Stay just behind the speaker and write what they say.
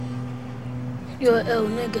You're an ill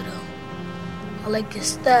nigga though. I like your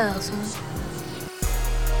style, son.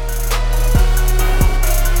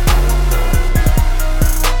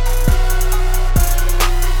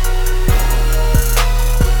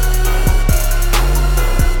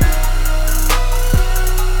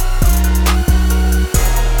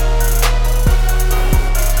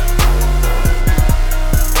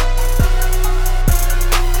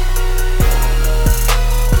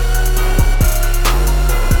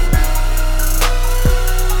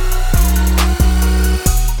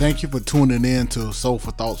 Thank you for tuning in to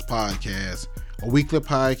Soulful Thoughts Podcast, a weekly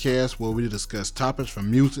podcast where we discuss topics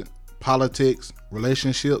from music, politics,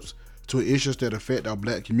 relationships, to issues that affect our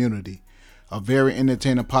black community. A very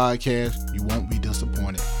entertaining podcast. You won't be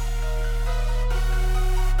disappointed.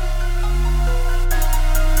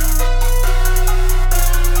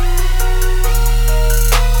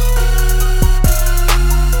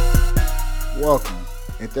 Welcome,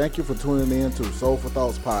 and thank you for tuning in to Soulful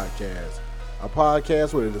Thoughts Podcast, a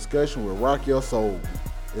podcast where the discussion will rock your soul.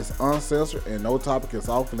 It's uncensored and no topic is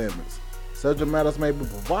off limits. Subject matters may be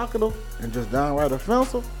provocative and just downright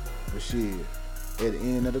offensive, but shit, at the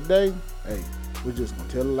end of the day, hey, we're just gonna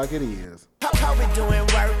tell it like it is. How we doing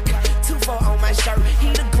work? 2-4 on my shirt. He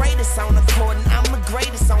the greatest on the court and I'm the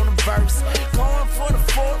greatest on the verse. Going for the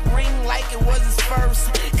fourth ring like it was his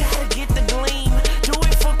first. Gotta get the gleam. Do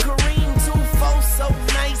it for Kareem. 2-4 so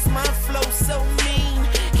nice, my flow so mean.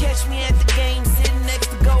 Catch me at the game sitting next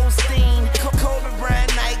to Goldstein. Kobe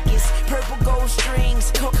Bryant Nikes, purple gold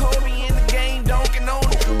strings. Kobe in the game, dunking on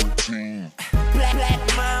the whole team. Black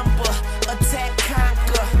Mamba, attack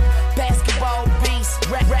conquer. Basketball beast,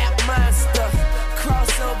 rap monster.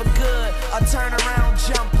 Crossover good, a turnaround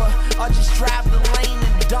jumper. Or just drive the lane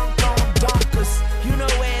and dunk on dunkers. You know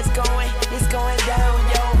where it's going down,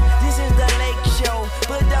 yo. This is the Lake Show,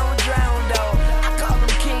 but don't drown though. I call him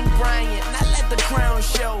King Bryant, not let the crown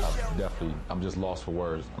show. Definitely, I'm just lost for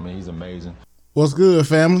words. I mean, he's amazing. What's good,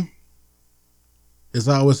 family? It's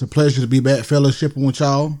always a pleasure to be back fellowshipping with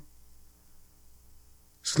y'all.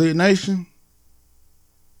 Slick Nation,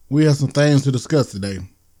 we have some things to discuss today.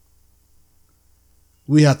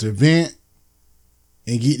 We have to vent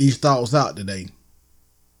and get these thoughts out today.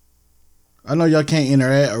 I know y'all can't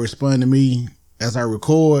interact or respond to me as I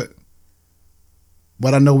record,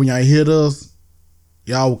 but I know when y'all hear this,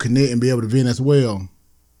 y'all will connect and be able to vent as well.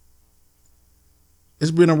 It's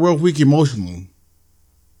been a rough week emotionally.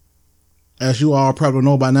 As you all probably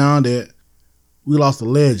know by now that we lost a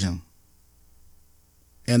legend,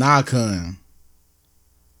 an icon.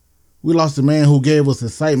 We lost a man who gave us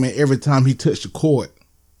excitement every time he touched the court.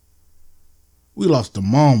 We lost the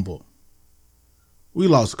Mamba. We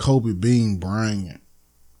lost Kobe Bean Bryant.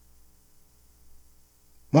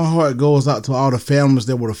 My heart goes out to all the families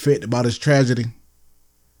that were affected by this tragedy.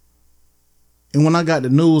 And when I got the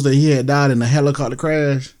news that he had died in a helicopter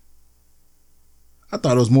crash, I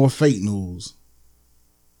thought it was more fake news.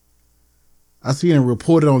 I seen it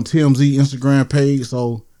reported on TMZ Instagram page,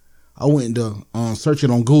 so I went to search it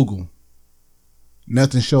on Google.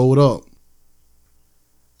 Nothing showed up.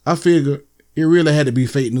 I figured it really had to be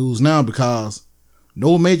fake news now because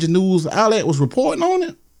no major news outlet was reporting on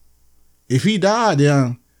it. If he died,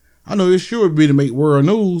 then I know it sure would be to make world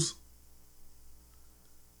news.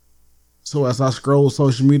 So as I scrolled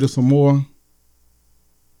social media some more,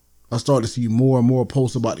 I started to see more and more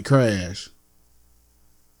posts about the crash.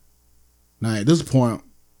 Now at this point,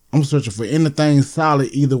 I'm searching for anything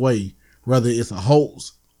solid either way, whether it's a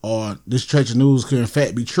hoax or this treacherous news could in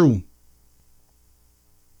fact be true.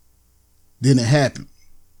 Then it happened.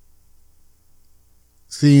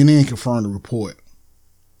 CNN confirmed the report.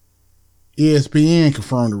 ESPN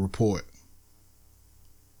confirmed the report.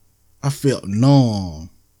 I felt numb.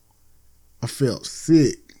 I felt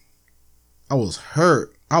sick. I was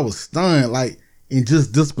hurt. I was stunned, like in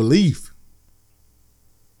just disbelief.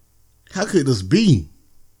 How could this be?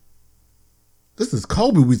 This is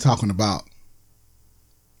Kobe we talking about.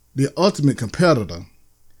 The ultimate competitor.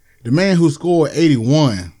 The man who scored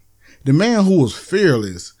 81. The man who was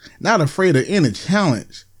fearless, not afraid of any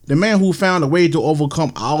challenge. The man who found a way to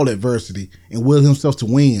overcome all adversity and will himself to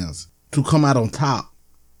wins, to come out on top.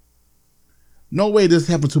 No way this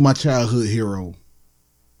happened to my childhood hero.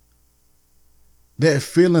 That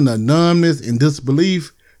feeling of numbness and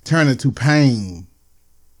disbelief turned into pain,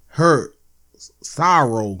 hurt,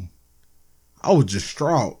 sorrow. I was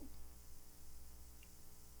distraught.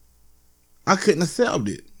 I couldn't accept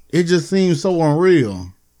it. It just seemed so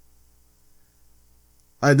unreal.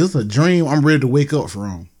 Like this is a dream I'm ready to wake up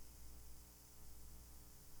from.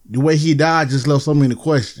 The way he died just left so many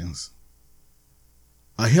questions.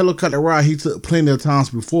 A helicopter ride he took plenty of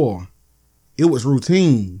times before. it was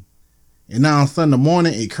routine. And now on Sunday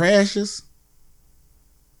morning, it crashes.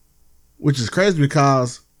 Which is crazy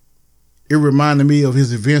because it reminded me of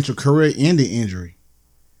his eventual career-ending injury.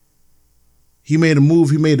 He made a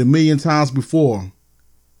move he made 1,000,000 times before.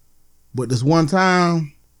 But this one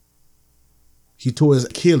time, he tore his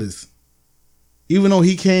Achilles. Even though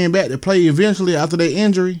he came back to play eventually after that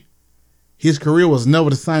injury, his career was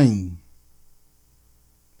never the same.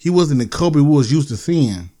 He wasn't the Kobe we was used to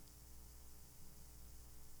seeing.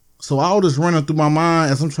 So all this running through my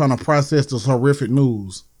mind as I'm trying to process this horrific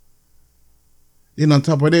news. Then on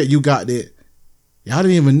top of that, you got that y'all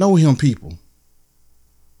didn't even know him people.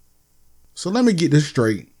 So let me get this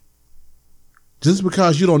straight. Just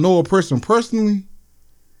because you don't know a person personally,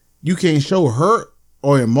 you can't show hurt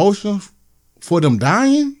or emotion for them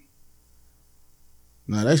dying?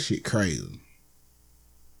 Nah, that shit crazy.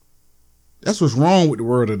 That's what's wrong with the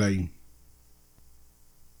world today.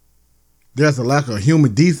 There's a lack of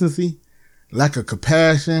human decency, lack of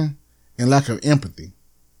compassion, and lack of empathy.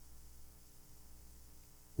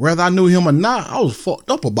 Whether I knew him or not, I was fucked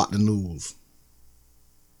up about the news.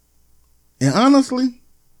 And honestly,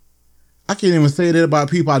 I can't even say that about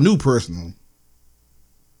people I knew personally.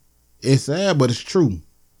 It's sad, but it's true.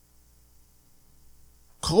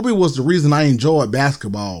 Kobe was the reason I enjoyed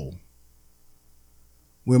basketball.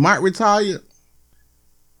 When Mike retired,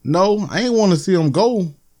 no, I ain't want to see him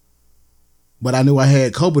go. But I knew I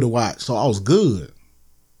had Kobe to watch, so I was good.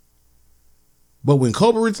 But when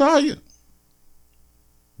Kobe retired,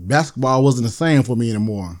 basketball wasn't the same for me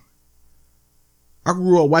anymore. I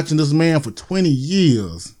grew up watching this man for 20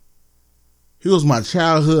 years. He was my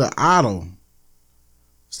childhood idol.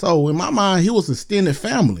 So in my mind, he was extended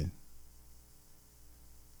family.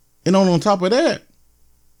 And on top of that,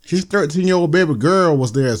 his 13-year-old baby girl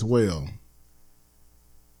was there as well.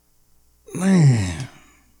 Man,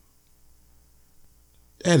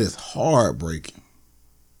 that is heartbreaking.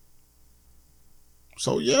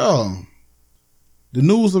 So yeah, the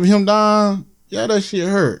news of him dying, yeah, that shit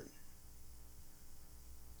hurt.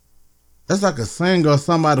 That's like a singer or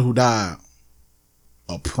somebody who died.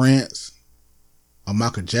 A Prince, a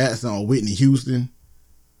Michael Jackson, or Whitney Houston.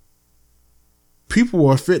 People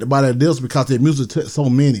were affected by their deaths because their music touched so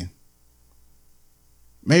many.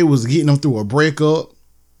 Maybe it was getting them through a breakup,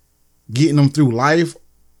 getting them through life,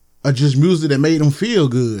 or just music that made them feel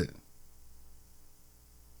good.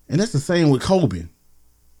 And that's the same with Kobe.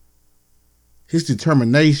 His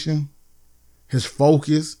determination, his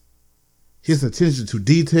focus, his attention to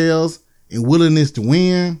details, and willingness to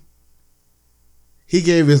win. He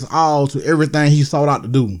gave his all to everything he sought out to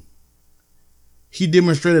do. He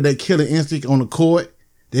demonstrated that killer instinct on the court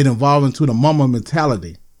that evolved into the Mamba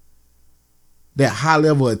mentality. That high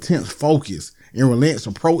level of intense focus and relentless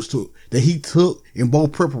approach to that he took in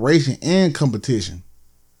both preparation and competition.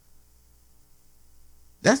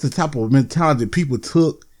 That's the type of mentality people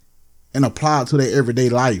took and applied to their everyday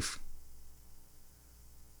life.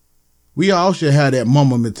 We all should have that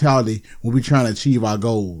Mamba mentality when we're trying to achieve our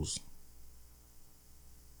goals.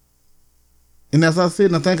 And as I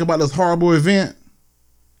sit and think about this horrible event,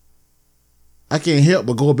 I can't help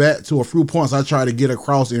but go back to a few points I tried to get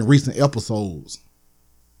across in recent episodes.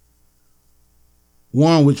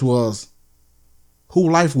 One which was, whose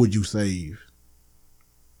life would you save?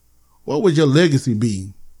 What would your legacy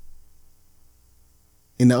be?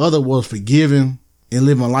 And the other was forgiving and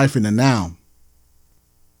living life in the now.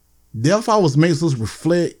 Death always makes us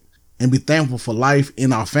reflect and be thankful for life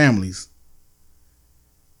in our families.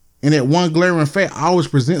 And that one glaring fact always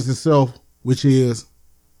presents itself, which is,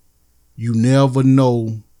 you never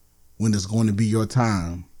know when it's going to be your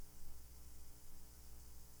time.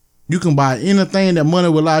 You can buy anything that money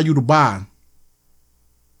will allow you to buy.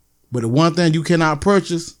 But the one thing you cannot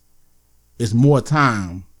purchase is more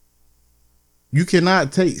time. You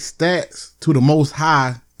cannot take stats to the most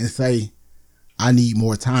high and say, I need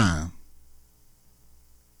more time.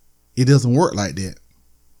 It doesn't work like that.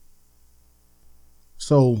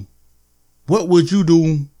 So, what would you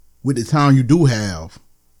do with the time you do have?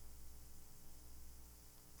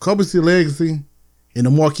 Kobe's legacy and the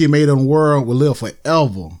mark he made on the world will live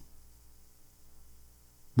forever.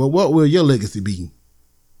 But what will your legacy be?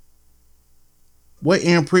 What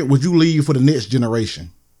imprint would you leave for the next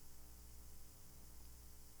generation?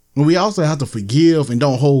 And we also have to forgive and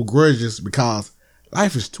don't hold grudges because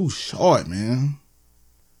life is too short, man.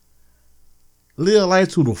 Live life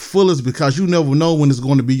to the fullest because you never know when it's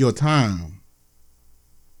going to be your time.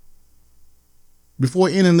 Before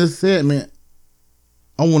ending this segment,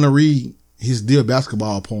 I want to read his Dear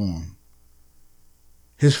Basketball poem.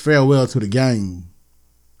 His farewell to the game.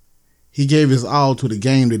 He gave his all to the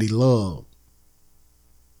game that he loved.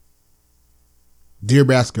 Dear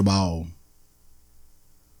basketball.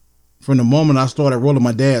 From the moment I started rolling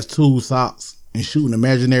my dad's tool socks and shooting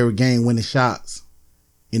imaginary game-winning shots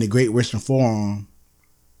in the Great Western Forum,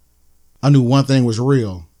 I knew one thing was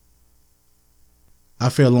real. I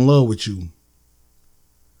fell in love with you.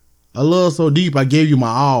 A love so deep I gave you my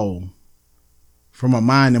all, from my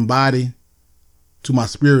mind and body to my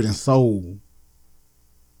spirit and soul.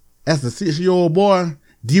 As a 6-year-old boy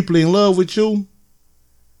deeply in love with you,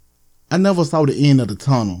 I never saw the end of the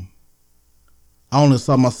tunnel. I only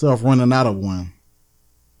saw myself running out of one.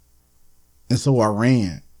 And so I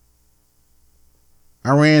ran.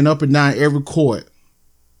 I ran up and down every court,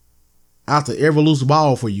 after every loose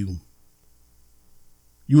ball for you.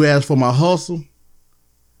 You asked for my hustle,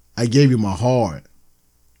 I gave you my heart,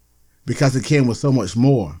 because it came with so much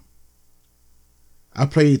more. I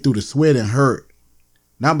played through the sweat and hurt,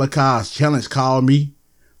 not because Challenge called me,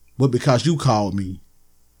 but because you called me.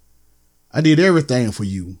 I did everything for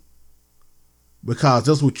you, because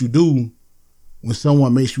that's what you do when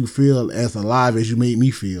someone makes you feel as alive as you made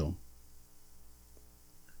me feel.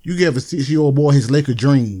 You gave a 6-year-old boy his Laker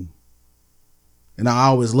dream, and I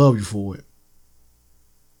always love you for it.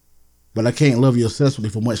 But I can't love you obsessively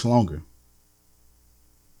for much longer.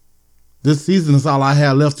 This season is all I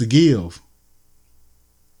have left to give.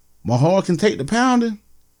 My heart can take the pounding.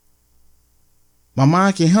 My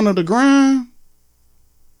mind can handle the grind.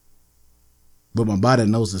 But my body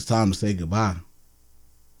knows it's time to say goodbye.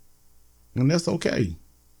 And that's okay.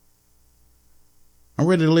 I'm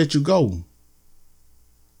ready to let you go.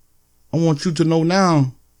 I want you to know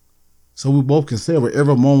now, so we both can savor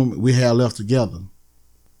every moment we have left together.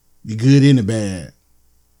 The good and the bad.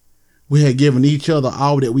 We had given each other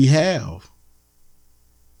all that we have.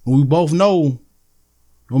 And we both know,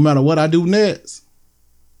 no matter what I do next,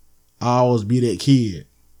 I'll always be that kid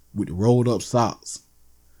with the rolled up socks,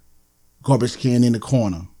 garbage can in the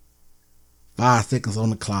corner, 5 seconds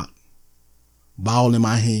on the clock, ball in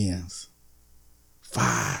my hands.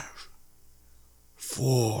 5,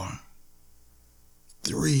 4,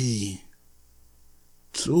 3,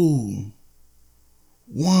 2,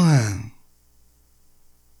 1.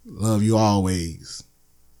 Love you always.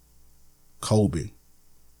 Kobe.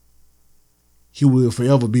 He will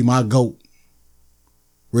forever be my GOAT.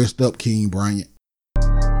 Rest up, King Bryant.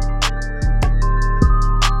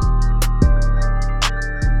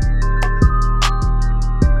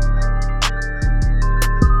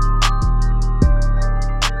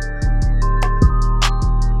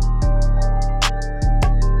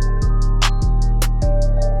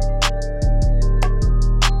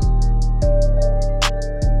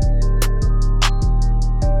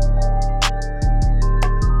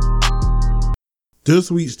 This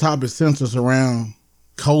week's topic centers around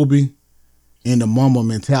Kobe and the Mamba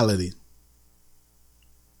mentality.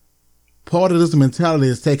 Part of this mentality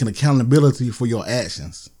is taking accountability for your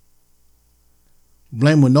actions.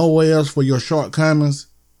 Blaming no one else for your shortcomings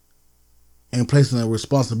and placing the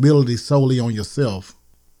responsibility solely on yourself.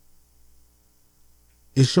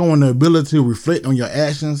 It's showing the ability to reflect on your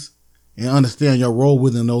actions and understand your role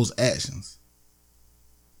within those actions.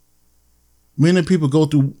 Many people go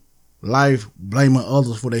through life blaming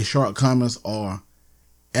others for their shortcomings or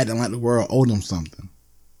acting like the world owed them something.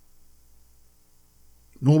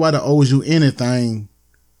 Nobody owes you anything,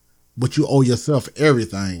 but you owe yourself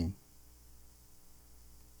everything.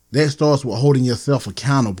 That starts with holding yourself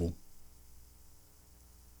accountable.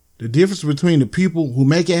 The difference between the people who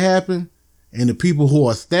make it happen and the people who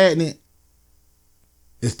are stagnant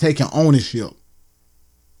is taking ownership,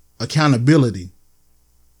 accountability.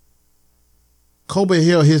 Kobe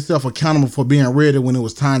held himself accountable for being ready when it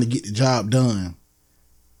was time to get the job done.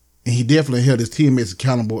 And he definitely held his teammates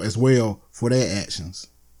accountable as well for their actions.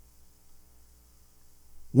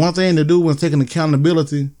 One thing to do when taking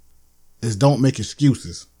accountability is don't make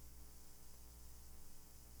excuses.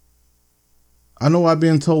 I know I've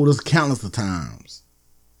been told this countless of times,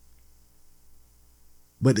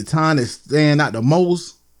 but the time that stand out the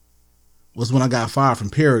most was when I got fired from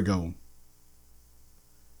Perrigo.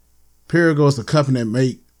 Perrigo is a company that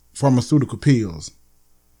make pharmaceutical pills.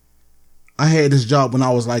 I had this job when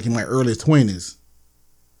I was like in my early 20s.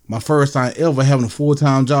 My first time ever having a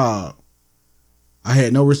full-time job. I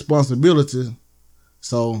had no responsibility,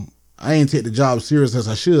 so I ain't take the job serious as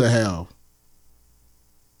I should have.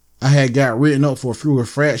 I had got written up for a few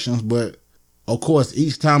infractions, but of course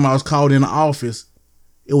each time I was called in the office,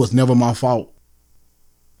 it was never my fault.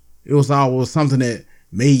 It was always something that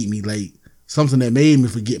made me late. Something that made me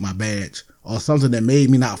forget my badge, or something that made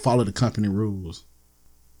me not follow the company rules.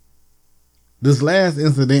 This last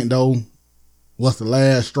incident, though, was the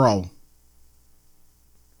last straw.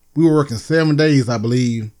 We were working 7 days, I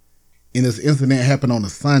believe, and this incident happened on a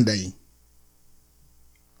Sunday.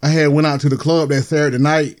 I had went out to the club that Saturday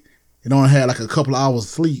night and only had like a couple of hours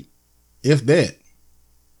sleep, if that.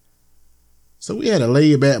 So we had a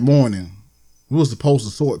laid back morning. We were supposed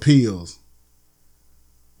to sort pills.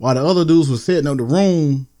 While the other dudes were setting up the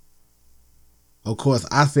room, of course,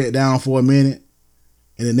 I sat down for a minute,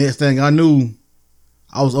 and the next thing I knew,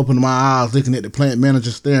 I was opening my eyes looking at the plant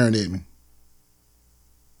manager staring at me.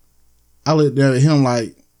 I looked there at him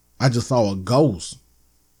like I just saw a ghost.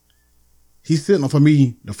 He signaled for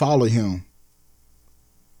me to follow him.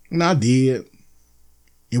 And I did.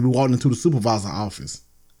 And we walked into the supervisor's office.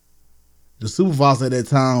 The supervisor at that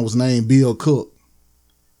time was named Bill Cook.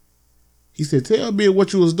 He said, "Tell Bill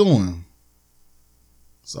what you was doing."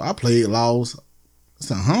 So I played lost. I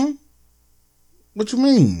said, "Huh? What you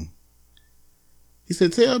mean?" He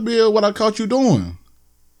said, "Tell Bill what I caught you doing."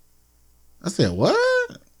 I said, "What?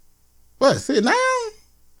 What, sit down?"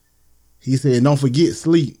 He said, "Don't forget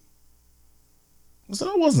sleep." I said,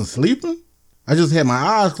 "I wasn't sleeping. I just had my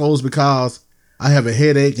eyes closed because I have a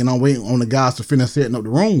headache and I'm waiting on the guys to finish setting up the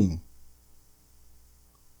room."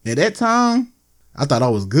 At that time, I thought I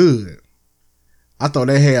was good. I thought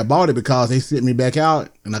they had bought it because they sent me back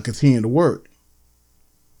out and I continued to work.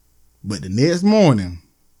 But the next morning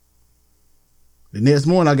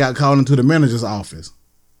I got called into the manager's office.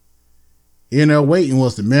 In there waiting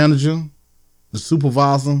was the manager, the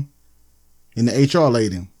supervisor, and the HR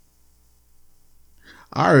lady.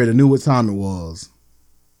 I already knew what time it was.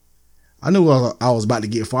 I knew I was about to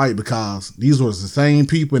get fired because these were the same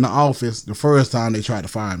people in the office the first time they tried to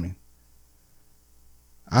fire me.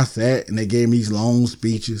 I sat and they gave me these long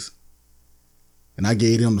speeches, and I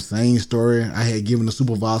gave them the same story I had given the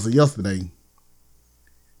supervisor yesterday.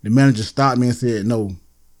 The manager stopped me and said, "No,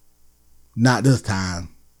 not this time.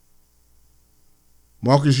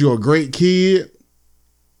 Marcus, you're a great kid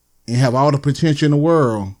and have all the potential in the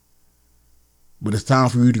world, but it's time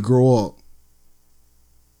for you to grow up.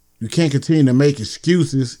 You can't continue to make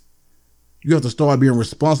excuses. You have to start being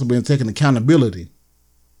responsible and taking accountability."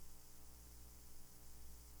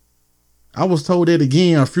 I was told that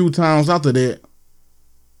again a few times after that,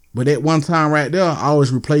 but that one time right there, I always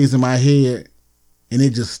replays in my head, and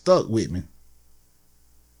it just stuck with me.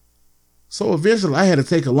 So eventually I had to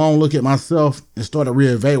take a long look at myself and start to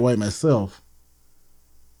reevaluate myself.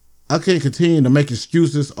 I can't continue to make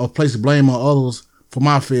excuses or place blame on others for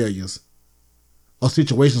my failures or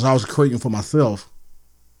situations I was creating for myself.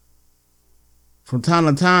 From time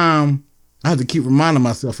to time, I had to keep reminding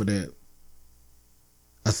myself of that.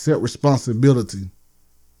 Accept responsibility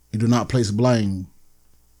and do not place blame.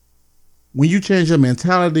 When you change your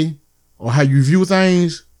mentality or how you view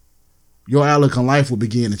things, your outlook on life will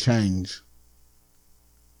begin to change.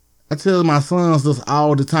 I tell my sons this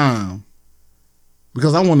all the time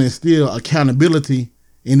because I want to instill accountability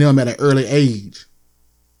in them at an early age.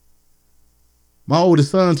 My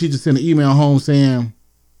oldest son teacher sent an email home saying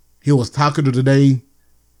he was talkative today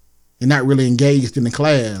and not really engaged in the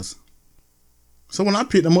class. So when I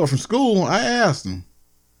picked him up from school, I asked him,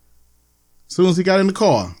 as soon as he got in the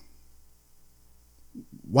car,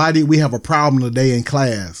 "Why did we have a problem today in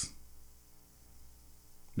class?"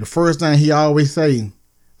 The first thing he always say,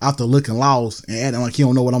 after looking lost and acting like he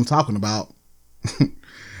don't know what I'm talking about, I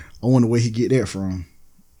wonder where he get that from.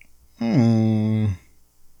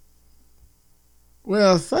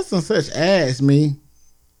 Well, such and such asked me,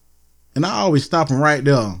 and I always stop him right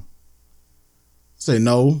there. Say,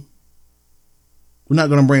 "No, we're not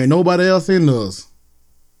going to bring nobody else into us.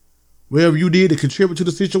 Whatever you did to contribute to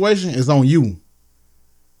the situation is on you.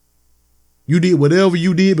 You did whatever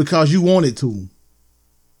you did because you wanted to.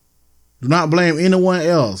 Do not blame anyone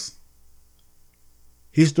else."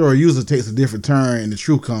 His story usually takes a different turn and the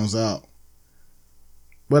truth comes out.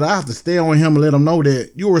 But I have to stay on him and let him know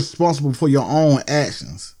that you're responsible for your own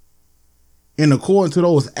actions. And according to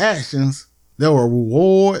those actions, there are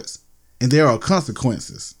rewards and there are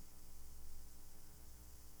consequences.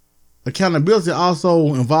 Accountability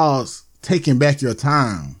also involves taking back your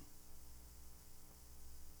time.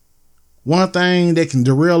 One thing that can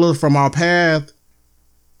derail us from our path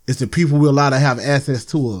is the people we allow to have access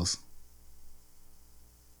to us.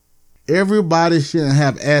 Everybody shouldn't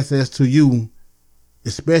have access to you,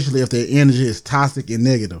 especially if their energy is toxic and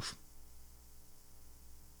negative.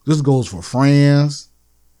 This goes for friends,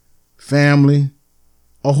 family,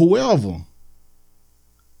 or whoever.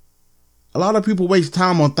 A lot of people waste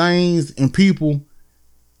time on things and people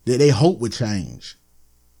that they hope would change.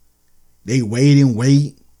 They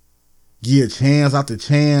wait, give chance after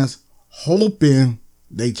chance, hoping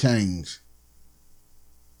they change.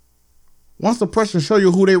 Once a person show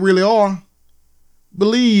you who they really are,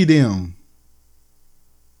 believe them.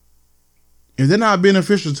 If they're not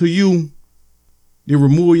beneficial to you, then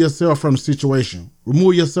remove yourself from the situation.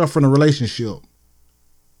 Remove yourself from the relationship.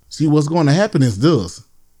 See, what's going to happen is this.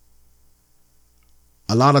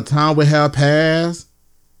 A lot of time we have passed,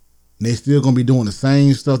 and they still going to be doing the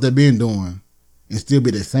same stuff they've been doing and still be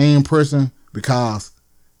the same person because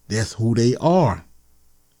that's who they are.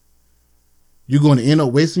 You're going to end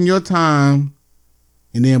up wasting your time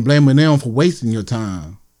and then blaming them for wasting your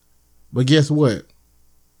time. But guess what?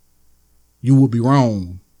 You will be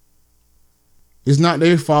wrong. It's not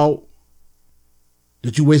their fault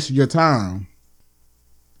that you wasted your time.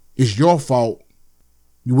 It's your fault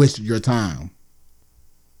you wasted your time.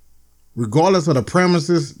 Regardless of the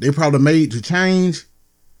premises they probably made to change,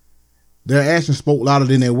 their actions spoke louder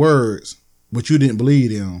than their words, but you didn't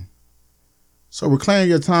believe them. So reclaim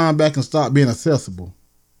your time back and stop being accessible.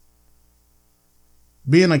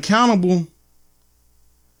 Being accountable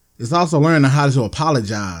is also learning how to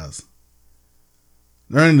apologize.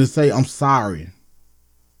 Learning to say, I'm sorry.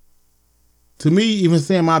 To me, even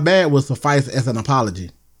saying my bad would suffice as an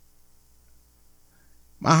apology.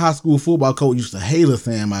 My high school football coach used to hate us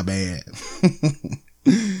saying my bad.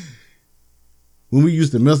 When we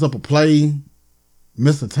used to mess up a play,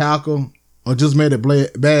 miss a tackle, or just made a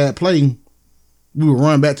bad play, we would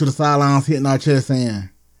run back to the sidelines hitting our chest saying,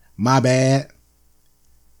 my bad.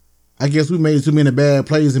 I guess we made too many bad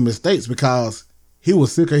plays and mistakes because he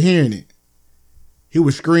was sick of hearing it. He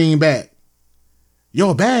would scream back,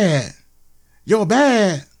 you're bad. You're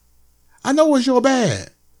bad. I know it's your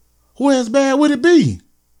bad. Who else bad would it be?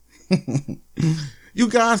 You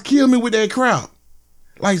guys kill me with that crap.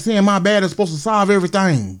 Like saying my bad is supposed to solve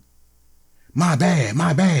everything. My bad,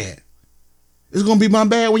 my bad. It's going to be my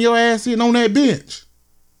bad when your ass sitting on that bench.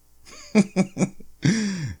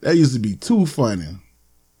 That used to be too funny.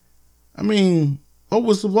 I mean, what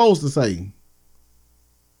was supposed to say?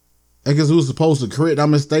 I guess we was supposed to correct our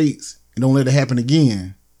mistakes and don't let it happen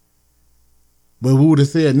again. But if we would have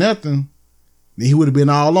said nothing, then he would have been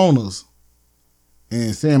all on us.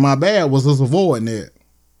 And saying my bad was us avoiding that.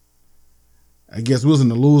 I guess we was in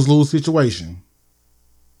a lose-lose situation.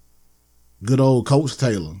 Good old Coach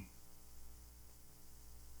Taylor.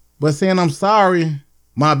 But saying I'm sorry,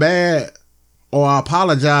 my bad, or I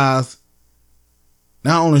apologize,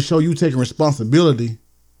 not only show you taking responsibility,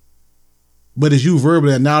 but it's you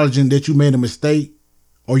verbally acknowledging that you made a mistake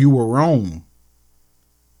or you were wrong.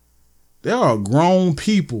 There are grown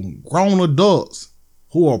people, grown adults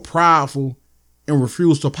who are prideful and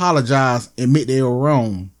refuse to apologize and admit they were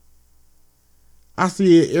wrong. I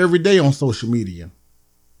see it every day on social media.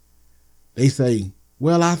 They say,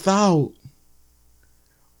 well, I thought.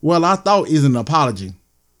 Well, I thought is an apology.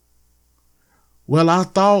 Well, I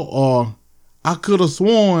thought, or I could have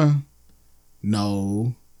sworn.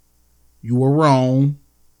 No, you were wrong.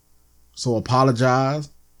 So apologize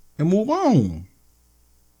and move on.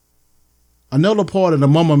 Another part of the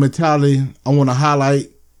mama mentality I want to highlight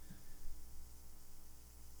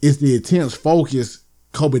is the intense focus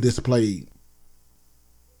Kobe displayed.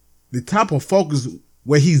 The type of focus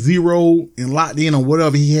where he zeroed and locked in on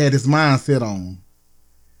whatever he had his mindset on.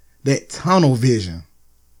 That tunnel vision.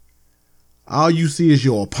 All you see is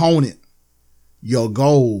your opponent, your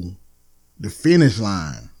goal, the finish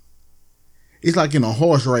line. It's like in a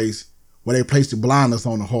horse race where they place the blinders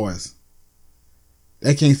on the horse.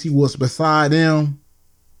 They can't see what's beside them.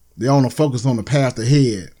 They only focus on the path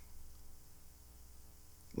ahead.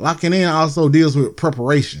 Locking in also deals with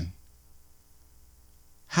preparation.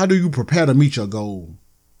 How do you prepare to meet your goal?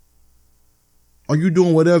 Are you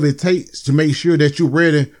doing whatever it takes to make sure that you're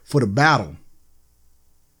ready for the battle?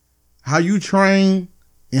 How you train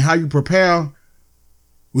and how you prepare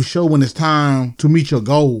will show when it's time to meet your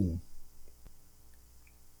goal.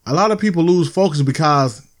 A lot of people lose focus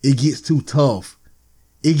because it gets too tough.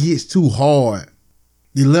 It gets too hard.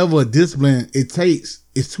 The level of discipline it takes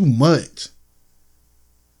is too much.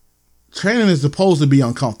 Training is supposed to be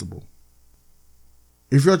uncomfortable.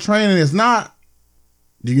 If your training is not,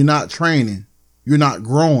 then you're not training. You're not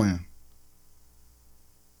growing.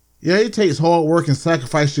 Yeah, it takes hard work and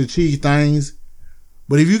sacrifice to achieve things,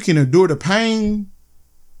 but if you can endure the pain,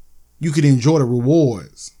 you can enjoy the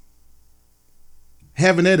rewards.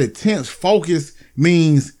 Having that intense focus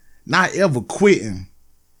means not ever quitting.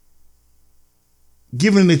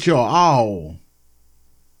 Giving it your all.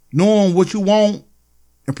 Knowing what you want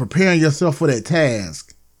and preparing yourself for that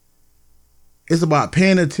task. It's about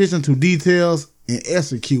paying attention to details and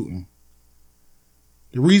executing.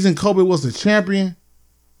 The reason Kobe was a champion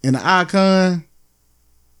and an icon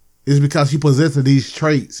is because he possessed these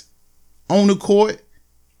traits on the court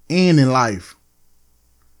and in life.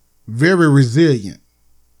 Very resilient.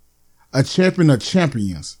 A champion of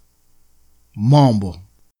champions. Mamba.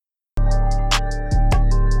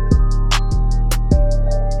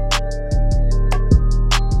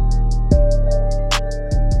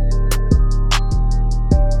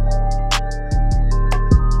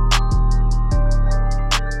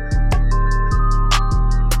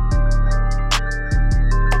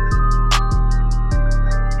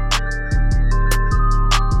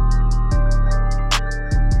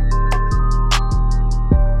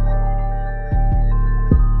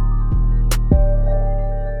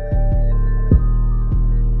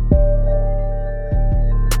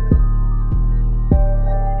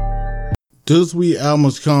 This week's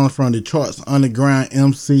album comes from Detroit's underground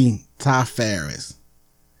MC, Ty Farris.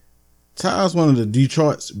 Ty is one of the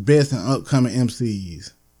Detroit's best and upcoming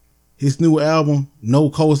MCs. His new album, No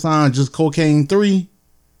Cosign, Just Cocaine 3,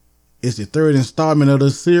 is the third installment of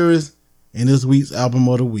this series and this week's album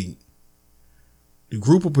of the week. The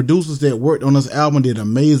group of producers that worked on this album did an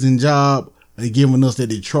amazing job of giving us that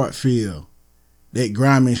Detroit feel, that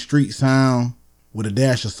grimy street sound with a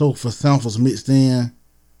dash of soulful samples mixed in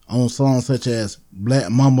on songs such as Black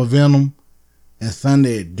Mama Venom and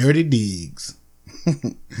Sunday Dirty Digs.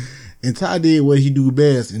 And Ty did what he do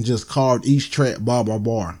best and just carved each track bar by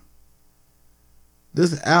bar.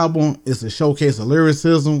 This album is a showcase of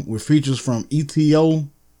lyricism with features from ETO,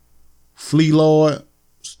 Flea Lord,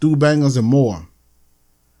 Stu Bangers, and more.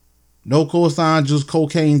 No Cosign, Just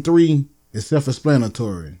Cocaine 3 is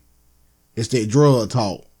self-explanatory. It's that drug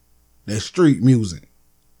talk, that street music.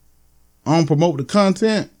 I don't promote the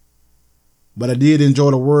content, but I did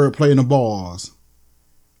enjoy the wordplay and the bars.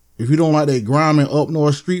 If you don't like that grimy up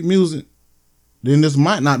north street music, then this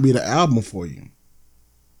might not be the album for you.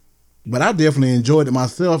 But I definitely enjoyed it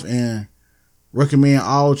myself and recommend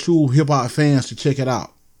all true hip-hop fans to check it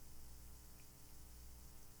out.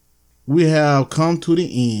 We have come to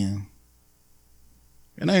the end.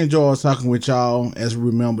 And I enjoyed talking with y'all as we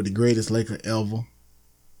remember the greatest Laker ever,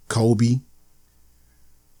 Kobe.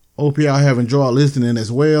 Hope y'all have enjoyed listening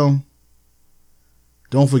as well.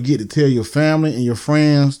 Don't forget to tell your family and your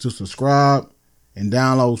friends to subscribe and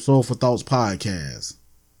download Soulful Thoughts Podcast.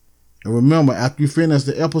 And remember, after you finish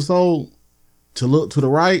the episode, to look to the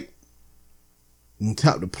right and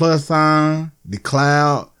tap the plus sign, the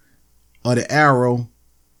cloud, or the arrow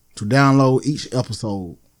to download each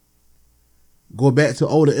episode. Go back to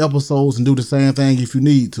older episodes and do the same thing if you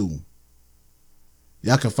need to.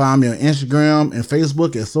 Y'all can find me on Instagram and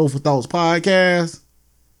Facebook at Soulful Thoughts Podcast.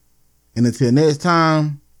 And until next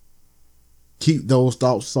time, keep those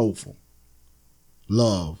thoughts soulful.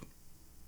 Love.